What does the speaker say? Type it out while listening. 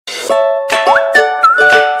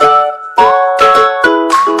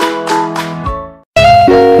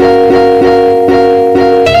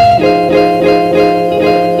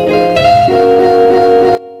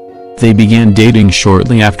They began dating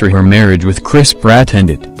shortly after her marriage with Chris Pratt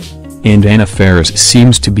ended. And Anna Faris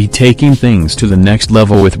seems to be taking things to the next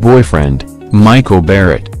level with boyfriend, Michael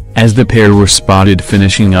Barrett, as the pair were spotted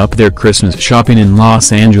finishing up their Christmas shopping in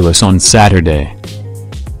Los Angeles on Saturday.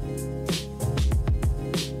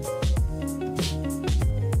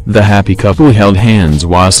 The happy couple held hands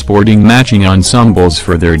while sporting matching ensembles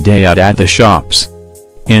for their day out at the shops.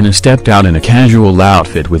 Anna stepped out in a casual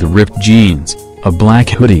outfit with ripped jeans, a black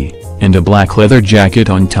hoodie, and a black leather jacket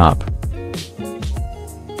on top.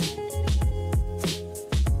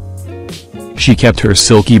 She kept her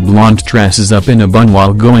silky blonde tresses up in a bun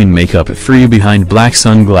while going makeup-free behind black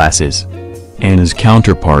sunglasses. Anna's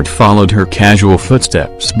counterpart followed her casual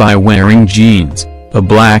footsteps by wearing jeans, a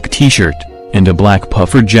black t-shirt, and a black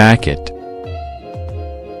puffer jacket.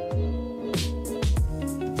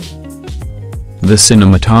 The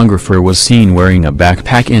cinematographer was seen wearing a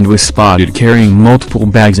backpack and was spotted carrying multiple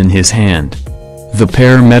bags in his hand. The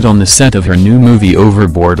pair met on the set of her new movie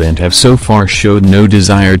Overboard and have so far showed no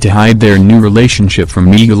desire to hide their new relationship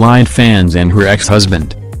from eagle-eyed fans and her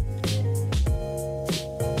ex-husband.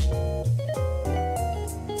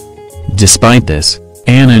 Despite this,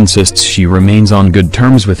 Anna insists she remains on good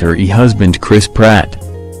terms with her husband Chris Pratt.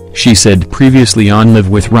 She said previously on Live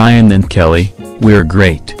with Ryan and Kelly, "We're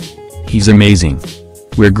great. He's amazing.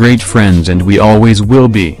 We're great friends and we always will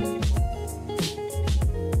be."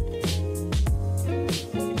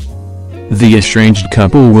 The estranged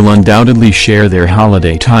couple will undoubtedly share their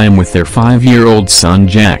holiday time with their 5-year-old son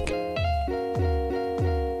Jack.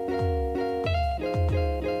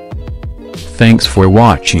 Thanks for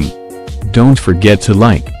watching. Don't forget to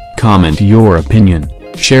like, comment your opinion,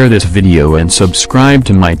 share this video and subscribe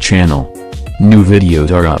to my channel. New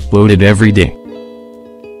videos are uploaded every day.